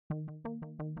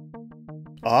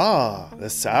Ah, the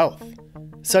South.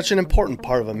 Such an important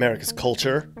part of America's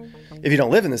culture. If you don't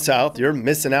live in the South, you're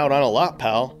missing out on a lot,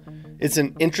 pal. It's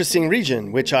an interesting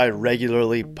region, which I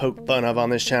regularly poke fun of on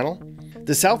this channel.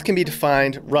 The South can be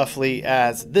defined roughly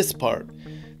as this part,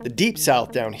 the Deep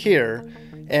South down here,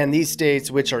 and these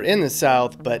states which are in the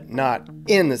South but not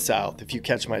in the South, if you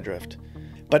catch my drift.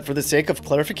 But for the sake of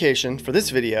clarification for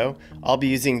this video, I'll be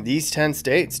using these 10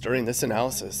 states during this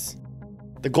analysis.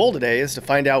 The goal today is to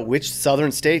find out which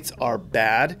southern states are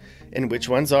bad and which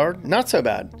ones are not so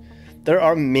bad. There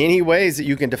are many ways that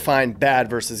you can define bad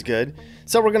versus good,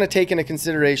 so we're going to take into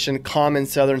consideration common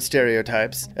southern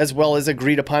stereotypes, as well as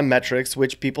agreed upon metrics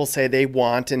which people say they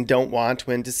want and don't want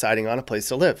when deciding on a place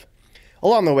to live.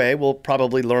 Along the way, we'll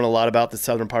probably learn a lot about the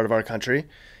southern part of our country,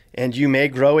 and you may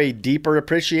grow a deeper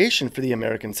appreciation for the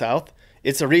American South.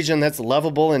 It's a region that's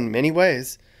lovable in many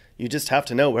ways. You just have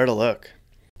to know where to look.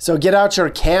 So get out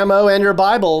your camo and your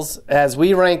Bibles as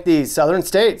we rank these southern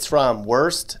states from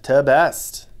worst to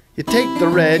best. You take the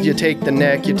red, you take the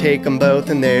neck, you take them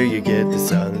both, and there you get the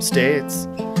southern states.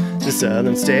 The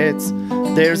southern states.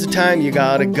 There's a time you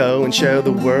gotta go and show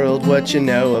the world what you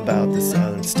know about the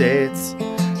southern states.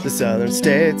 The southern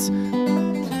states.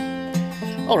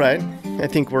 All right, I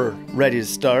think we're ready to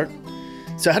start.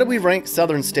 So how do we rank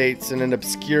southern states in an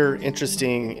obscure,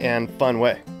 interesting, and fun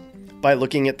way? By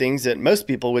looking at things that most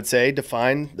people would say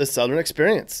define the southern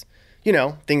experience. You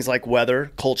know, things like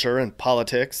weather, culture, and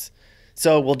politics.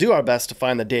 So we'll do our best to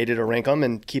find the data to rank them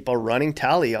and keep a running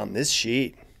tally on this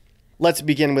sheet. Let's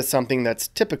begin with something that's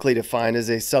typically defined as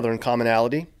a southern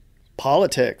commonality: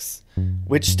 politics.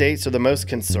 Which states are the most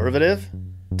conservative?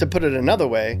 To put it another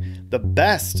way, the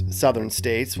best southern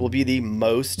states will be the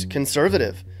most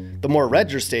conservative. The more red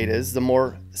your state is, the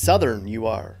more southern you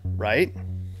are, right?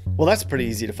 Well, that's pretty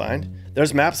easy to find.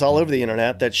 There's maps all over the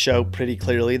internet that show pretty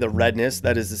clearly the redness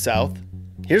that is the South.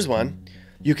 Here's one.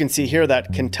 You can see here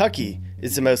that Kentucky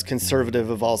is the most conservative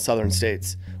of all southern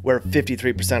states, where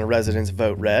 53% of residents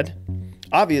vote red.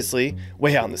 Obviously,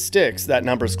 way out in the sticks, that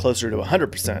number is closer to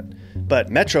 100%, but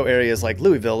metro areas like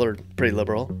Louisville are pretty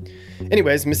liberal.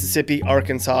 Anyways, Mississippi,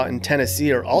 Arkansas, and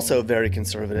Tennessee are also very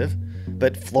conservative,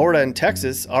 but Florida and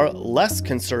Texas are less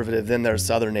conservative than their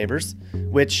southern neighbors,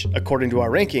 which, according to our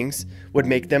rankings, would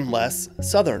make them less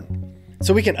southern.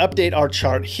 So we can update our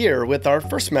chart here with our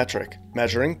first metric,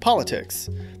 measuring politics.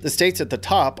 The states at the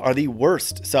top are the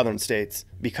worst southern states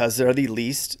because they're the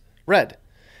least red.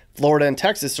 Florida and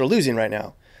Texas are losing right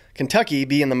now. Kentucky,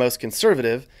 being the most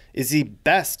conservative, is the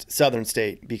best southern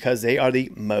state because they are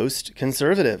the most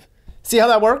conservative. See how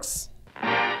that works?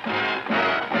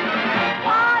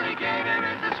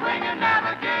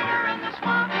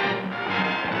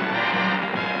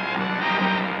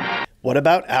 What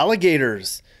about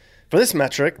alligators? For this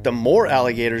metric, the more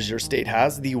alligators your state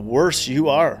has, the worse you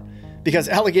are. Because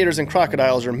alligators and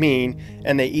crocodiles are mean,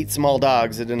 and they eat small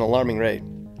dogs at an alarming rate.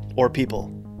 Or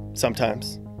people.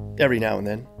 Sometimes. Every now and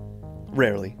then.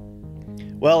 Rarely.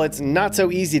 Well, it's not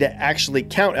so easy to actually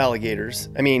count alligators.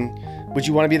 I mean, would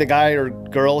you want to be the guy or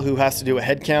girl who has to do a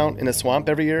head count in a swamp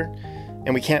every year?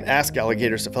 And we can't ask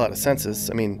alligators to fill out a census.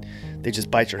 I mean, they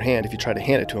just bite your hand if you try to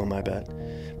hand it to them, I bet.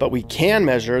 But we can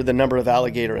measure the number of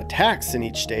alligator attacks in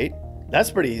each state. That's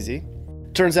pretty easy.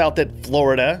 Turns out that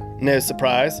Florida, no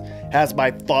surprise, has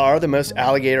by far the most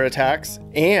alligator attacks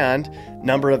and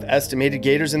number of estimated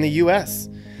gators in the US.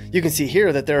 You can see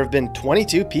here that there have been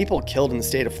 22 people killed in the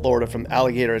state of Florida from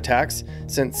alligator attacks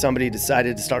since somebody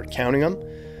decided to start counting them.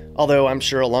 Although I'm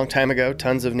sure a long time ago,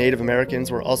 tons of Native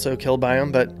Americans were also killed by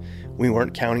them, but we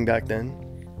weren't counting back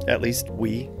then. At least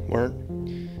we weren't.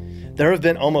 There have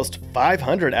been almost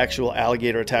 500 actual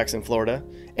alligator attacks in Florida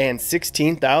and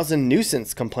 16,000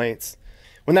 nuisance complaints.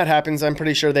 When that happens, I'm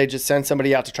pretty sure they just send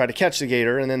somebody out to try to catch the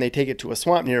gator and then they take it to a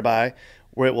swamp nearby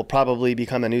where it will probably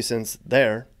become a nuisance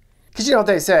there. Because you know what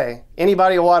they say, any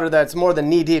body of water that's more than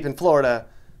knee deep in Florida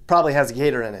probably has a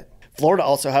gator in it. Florida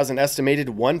also has an estimated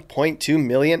 1.2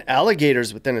 million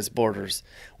alligators within its borders,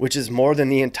 which is more than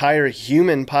the entire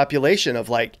human population of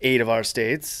like 8 of our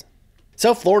states.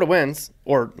 So Florida wins,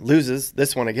 or loses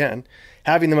this one again.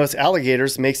 Having the most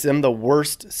alligators makes them the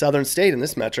worst southern state in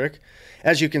this metric.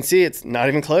 As you can see, it's not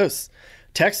even close.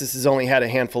 Texas has only had a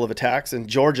handful of attacks, and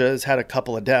Georgia has had a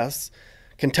couple of deaths.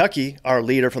 Kentucky, our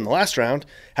leader from the last round,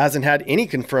 hasn't had any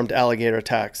confirmed alligator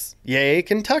attacks. Yay,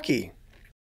 Kentucky!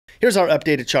 Here's our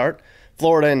updated chart.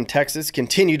 Florida and Texas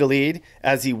continue to lead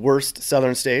as the worst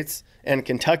southern states, and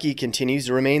Kentucky continues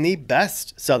to remain the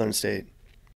best southern state.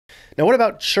 Now, what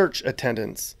about church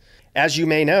attendance? As you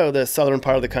may know, the southern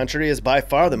part of the country is by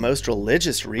far the most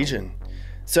religious region.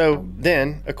 So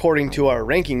then, according to our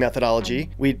ranking methodology,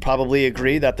 we'd probably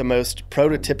agree that the most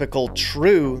prototypical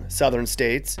true southern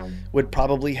states would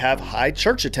probably have high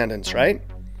church attendance, right?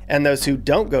 And those who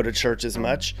don't go to church as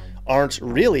much aren't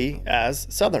really as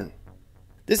southern.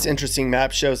 This interesting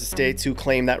map shows the states who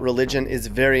claim that religion is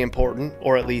very important,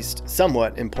 or at least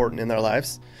somewhat important in their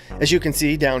lives. As you can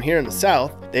see down here in the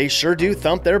South, they sure do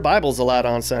thump their Bibles a lot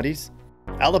on Sundays.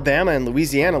 Alabama and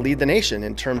Louisiana lead the nation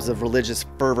in terms of religious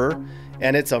fervor,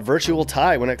 and it's a virtual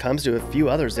tie when it comes to a few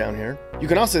others down here. You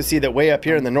can also see that way up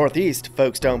here in the Northeast,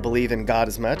 folks don't believe in God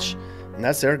as much, and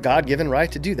that's their God-given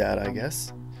right to do that, I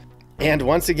guess. And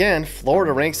once again,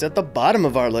 Florida ranks at the bottom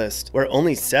of our list, where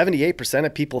only 78%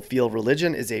 of people feel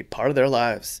religion is a part of their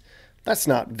lives. That's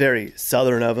not very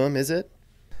southern of them, is it?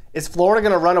 Is Florida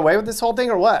going to run away with this whole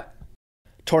thing or what?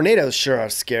 Tornadoes sure are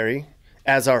scary,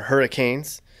 as are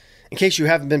hurricanes. In case you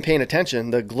haven't been paying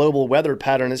attention, the global weather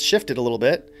pattern has shifted a little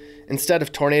bit. Instead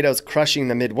of tornadoes crushing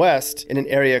the Midwest in an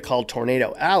area called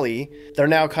Tornado Alley, they're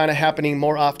now kind of happening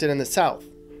more often in the South,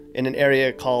 in an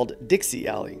area called Dixie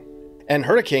Alley. And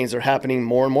hurricanes are happening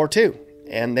more and more too,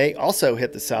 and they also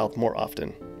hit the South more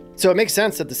often. So it makes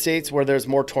sense that the states where there's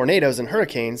more tornadoes and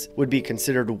hurricanes would be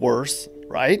considered worse,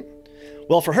 right?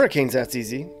 Well, for hurricanes, that's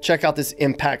easy. Check out this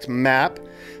impact map.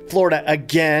 Florida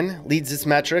again leads this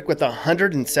metric with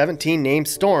 117 named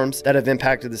storms that have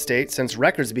impacted the state since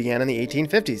records began in the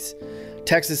 1850s.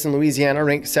 Texas and Louisiana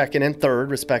rank second and third,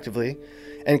 respectively.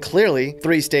 And clearly,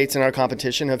 3 states in our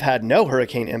competition have had no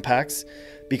hurricane impacts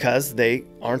because they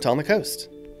aren't on the coast.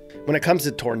 When it comes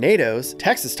to tornadoes,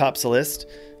 Texas tops the list,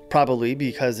 probably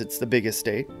because it's the biggest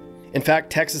state. In fact,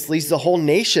 Texas leads the whole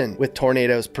nation with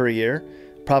tornadoes per year,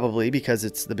 probably because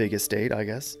it's the biggest state, I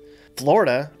guess.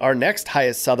 Florida, our next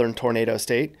highest southern tornado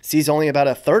state, sees only about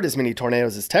a third as many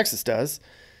tornadoes as Texas does.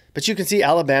 But you can see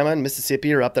Alabama and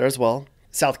Mississippi are up there as well.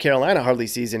 South Carolina hardly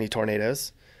sees any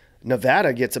tornadoes.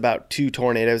 Nevada gets about 2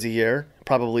 tornadoes a year,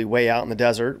 probably way out in the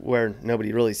desert where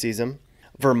nobody really sees them.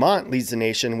 Vermont leads the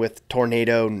nation with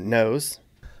tornado no's.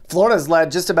 Florida's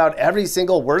led just about every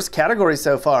single worst category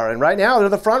so far, and right now they're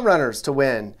the front runners to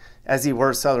win as the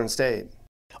worst southern state.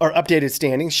 Our updated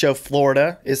standings show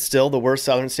Florida is still the worst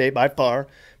southern state by far,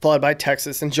 followed by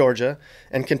Texas and Georgia,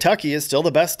 and Kentucky is still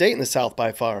the best state in the South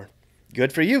by far.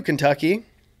 Good for you, Kentucky.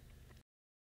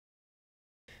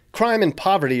 Crime and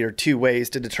poverty are 2 ways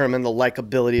to determine the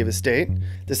likability of a state.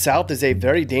 The South is a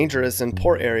very dangerous and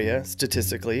poor area,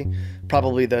 statistically,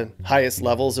 probably the highest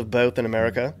levels of both in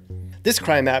America. This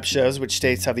crime map shows which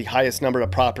states have the highest number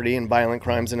of property and violent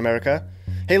crimes in America.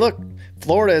 Hey look,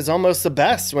 Florida is almost the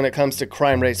best when it comes to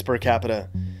crime rates per capita.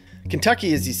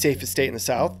 Kentucky is the safest state in the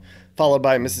South, followed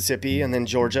by Mississippi and then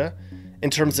Georgia. In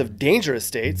terms of dangerous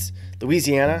states,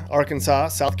 Louisiana, Arkansas,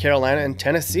 South Carolina, and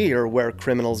Tennessee are where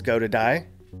criminals go to die.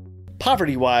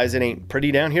 Poverty-wise, it ain't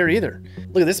pretty down here either.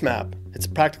 Look at this map. It's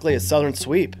practically a southern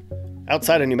sweep.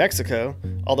 Outside of New Mexico,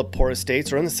 all the poorest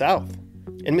states are in the South.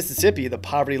 In Mississippi, the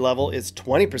poverty level is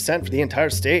 20% for the entire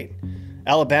state.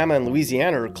 Alabama and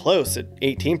Louisiana are close at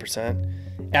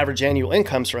 18%. Average annual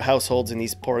incomes for households in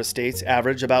these poorest states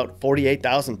average about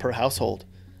 $48,000 per household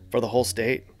for the whole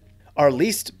state. Our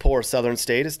least poor southern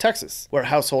state is Texas, where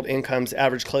household incomes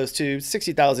average close to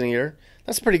 $60,000 a year.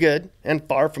 That's pretty good, and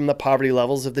far from the poverty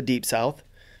levels of the Deep South.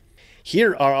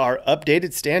 Here are our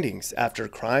updated standings after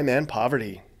crime and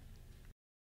poverty.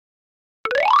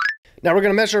 Now we're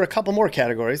going to measure a couple more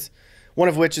categories, one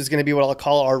of which is going to be what I'll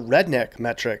call our redneck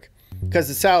metric. Because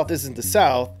the South isn't the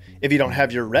South if you don't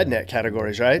have your redneck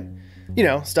categories, right? You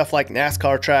know, stuff like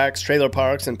NASCAR tracks, trailer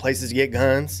parks, and places to get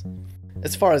guns.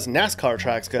 As far as NASCAR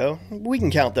tracks go, we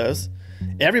can count those.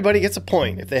 Everybody gets a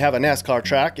point if they have a NASCAR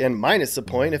track and minus a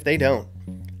point if they don't.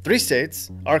 3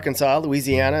 states, Arkansas,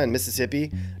 Louisiana, and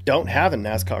Mississippi, don't have a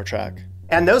NASCAR track.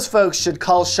 And those folks should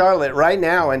call Charlotte right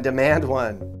now and demand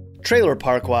one. Trailer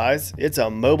park-wise, it's a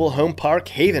mobile home park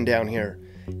haven down here.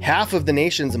 Half of the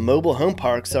nation's mobile home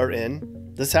parks are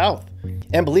in the South.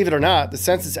 And believe it or not, the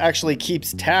census actually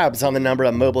keeps tabs on the number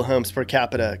of mobile homes per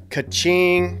capita.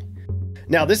 Ka-ching!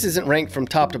 Now, this isn't ranked from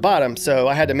top to bottom, so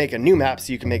I had to make a new map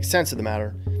so you can make sense of the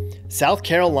matter. South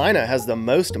Carolina has the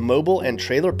most mobile and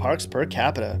trailer parks per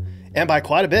capita, and by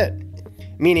quite a bit,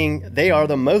 meaning they are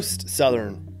the most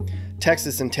southern.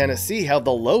 Texas and Tennessee have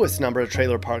the lowest number of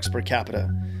trailer parks per capita,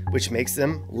 which makes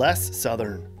them less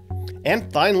southern.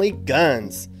 And finally,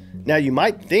 guns. Now, you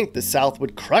might think the South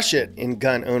would crush it in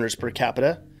gun owners per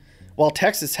capita. While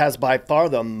Texas has by far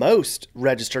the most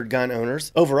registered gun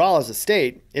owners, overall as a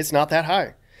state, it's not that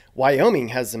high. Wyoming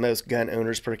has the most gun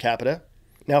owners per capita.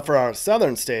 Now for our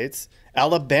southern states,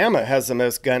 Alabama has the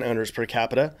most gun owners per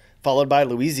capita, followed by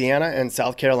Louisiana and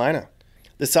South Carolina.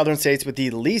 The southern states with the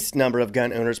least number of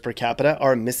gun owners per capita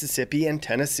are Mississippi and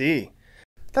Tennessee.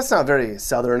 That's not very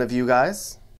southern of you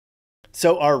guys.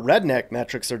 So our redneck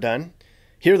metrics are done.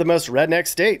 Here are the most redneck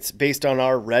states based on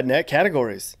our redneck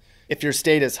categories. If your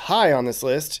state is high on this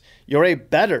list, you're a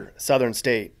better southern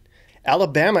state.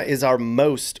 Alabama is our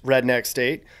most redneck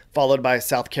state, followed by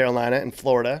South Carolina and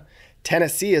Florida.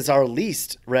 Tennessee is our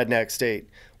least redneck state,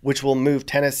 which will move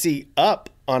Tennessee up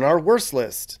on our worst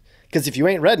list. Because if you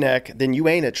ain't redneck, then you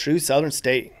ain't a true southern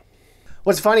state.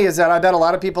 What's funny is that I bet a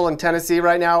lot of people in Tennessee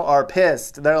right now are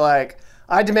pissed. They're like,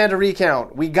 I demand a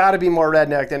recount. We gotta be more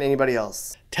redneck than anybody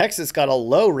else. Texas got a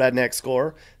low redneck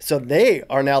score, so they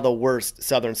are now the worst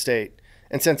southern state.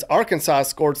 And since Arkansas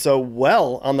scored so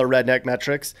well on the redneck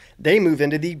metrics, they move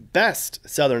into the best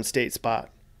southern state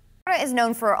spot. Florida is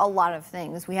known for a lot of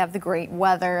things. We have the great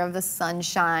weather of the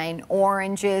sunshine,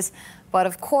 oranges, but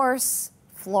of course,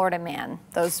 Florida man.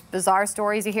 Those bizarre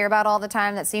stories you hear about all the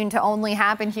time that seem to only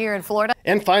happen here in Florida.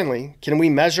 And finally, can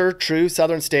we measure true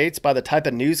southern states by the type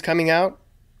of news coming out?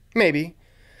 Maybe.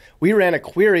 We ran a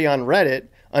query on Reddit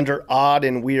under odd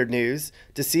and weird news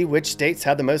to see which states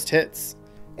had the most hits.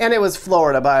 And it was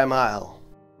Florida by a mile.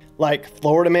 Like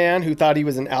Florida man who thought he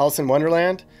was in Alice in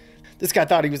Wonderland. This guy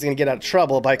thought he was going to get out of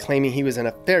trouble by claiming he was in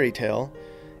a fairy tale.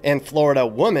 And Florida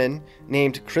woman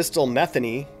named Crystal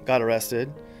Metheny got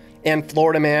arrested. And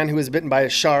Florida man who was bitten by a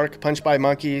shark, punched by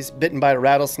monkeys, bitten by a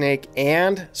rattlesnake,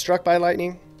 and struck by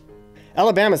lightning.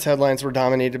 Alabama's headlines were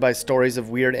dominated by stories of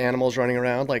weird animals running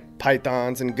around, like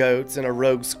pythons and goats and a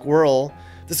rogue squirrel.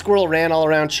 The squirrel ran all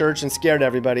around church and scared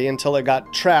everybody until it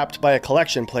got trapped by a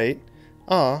collection plate.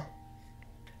 Aw.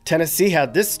 Tennessee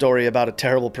had this story about a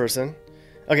terrible person.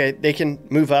 Okay, they can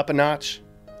move up a notch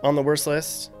on the worst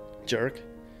list. Jerk.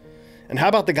 And how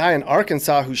about the guy in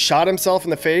Arkansas who shot himself in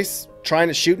the face trying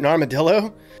to shoot an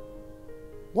armadillo?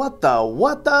 What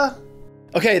the?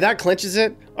 Okay, that clinches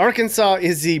it. Arkansas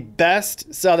is the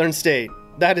best southern state.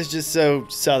 That is just so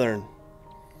southern.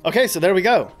 Okay, so there we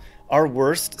go. Our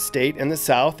worst state in the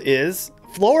South is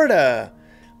Florida.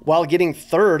 While getting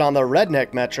third on the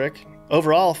redneck metric,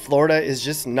 overall, Florida is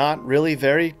just not really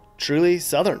very truly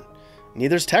southern.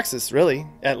 Neither's Texas, really,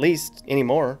 at least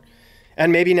anymore.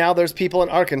 And maybe now there's people in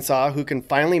Arkansas who can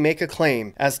finally make a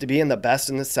claim as to being the best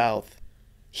in the South.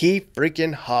 He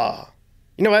freaking ha.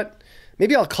 You know what?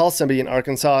 Maybe I'll call somebody in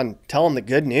Arkansas and tell them the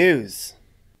good news.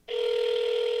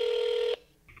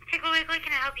 Can I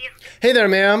help you? Hey there,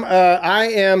 ma'am. I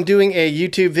am doing a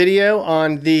YouTube video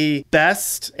on the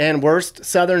best and worst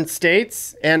southern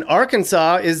states, and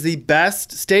Arkansas is the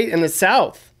best state in the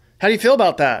South. How do you feel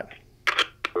about that?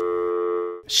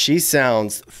 She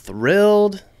sounds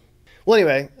thrilled. Well,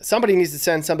 anyway, somebody needs to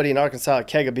send somebody in Arkansas a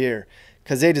keg of beer,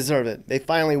 because they deserve it. They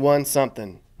finally won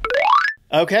something.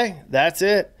 Okay, that's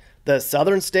it. The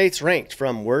southern states ranked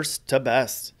from worst to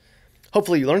best.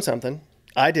 Hopefully you learned something.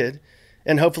 I did.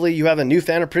 And hopefully you have a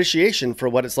newfound appreciation for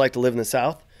what it's like to live in the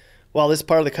South. While this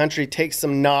part of the country takes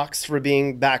some knocks for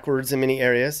being backwards in many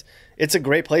areas, it's a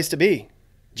great place to be,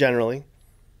 generally.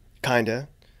 Kinda.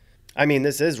 I mean,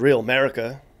 this is real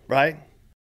America, right?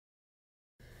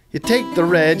 You take the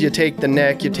red, you take the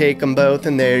neck, you take them both,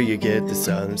 and there you get the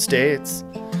southern states.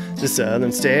 The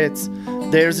southern states.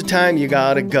 There's a time you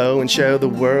gotta go and show the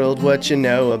world what you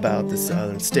know about the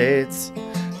southern states.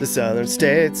 The southern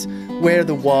states, where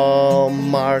the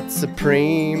Walmart's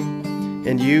supreme,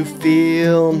 and you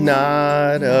feel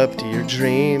not up to your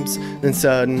dreams. Then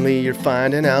suddenly you're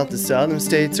finding out the southern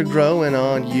states are growing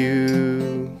on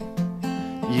you.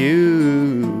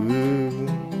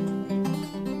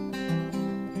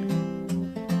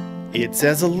 It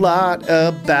says a lot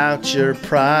about your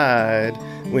pride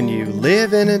when you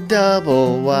live in a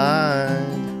double wide.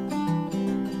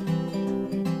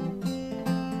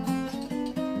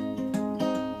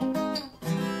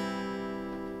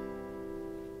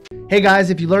 Hey guys,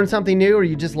 if you learned something new or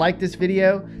you just like this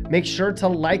video, make sure to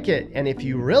like it. And if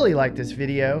you really like this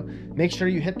video, make sure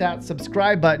you hit that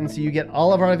subscribe button so you get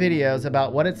all of our videos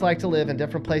about what it's like to live in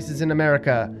different places in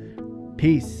America.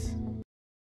 Peace.